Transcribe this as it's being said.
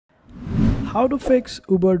How to fix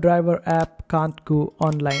Uber driver app can't go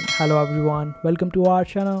online. Hello everyone, welcome to our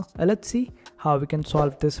channel. Let's see how we can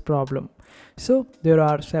solve this problem. So there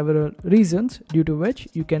are several reasons due to which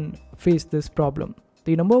you can face this problem.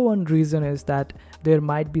 The number one reason is that there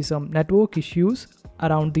might be some network issues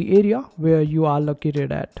around the area where you are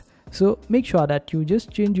located at. So make sure that you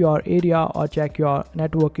just change your area or check your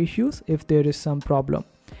network issues if there is some problem.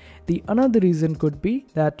 The another reason could be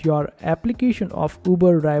that your application of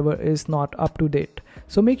Uber driver is not up to date.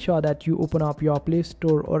 So make sure that you open up your Play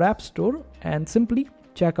Store or App Store and simply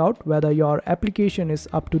check out whether your application is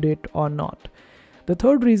up to date or not. The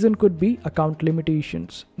third reason could be account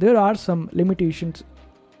limitations. There are some limitations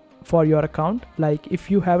for your account, like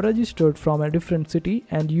if you have registered from a different city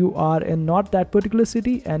and you are in not that particular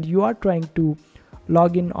city and you are trying to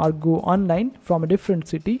log in or go online from a different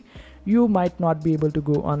city, you might not be able to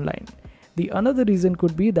go online. The another reason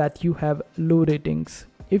could be that you have low ratings.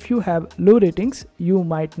 If you have low ratings, you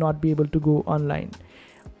might not be able to go online.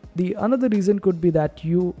 The another reason could be that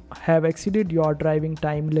you have exceeded your driving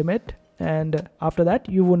time limit and after that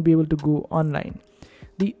you won't be able to go online.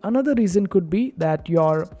 The another reason could be that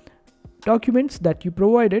your documents that you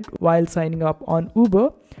provided while signing up on Uber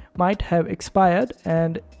might have expired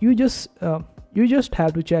and you just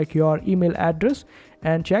have to check your email address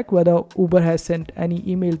and check whether Uber has sent any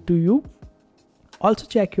email to you. Also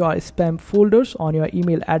check your spam folders on your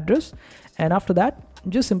email address, and after that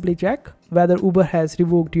just simply check whether Uber has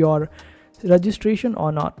revoked your registration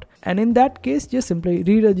or not. And in that case just simply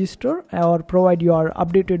re-register or provide your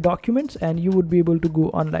updated documents and you would be able to go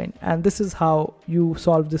online. And this is how you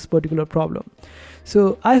solve this particular problem.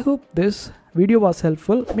 So I hope this video was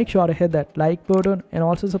helpful. Make sure to hit that like button and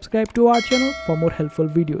also subscribe to our channel for more helpful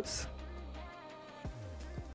videos.